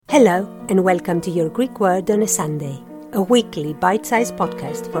Hello and welcome to Your Greek Word on a Sunday, a weekly bite-sized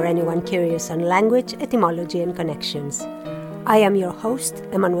podcast for anyone curious on language, etymology and connections. I am your host,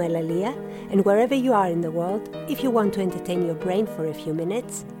 Emanuela Lia, and wherever you are in the world, if you want to entertain your brain for a few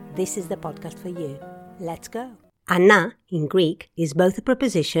minutes, this is the podcast for you. Let's go! Ana, in Greek, is both a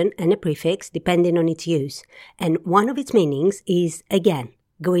preposition and a prefix depending on its use, and one of its meanings is, again,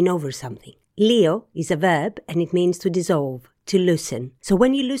 going over something. Leo is a verb and it means to dissolve, to loosen. So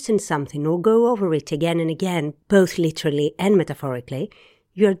when you loosen something or go over it again and again, both literally and metaphorically,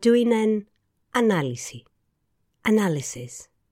 you are doing an analysis.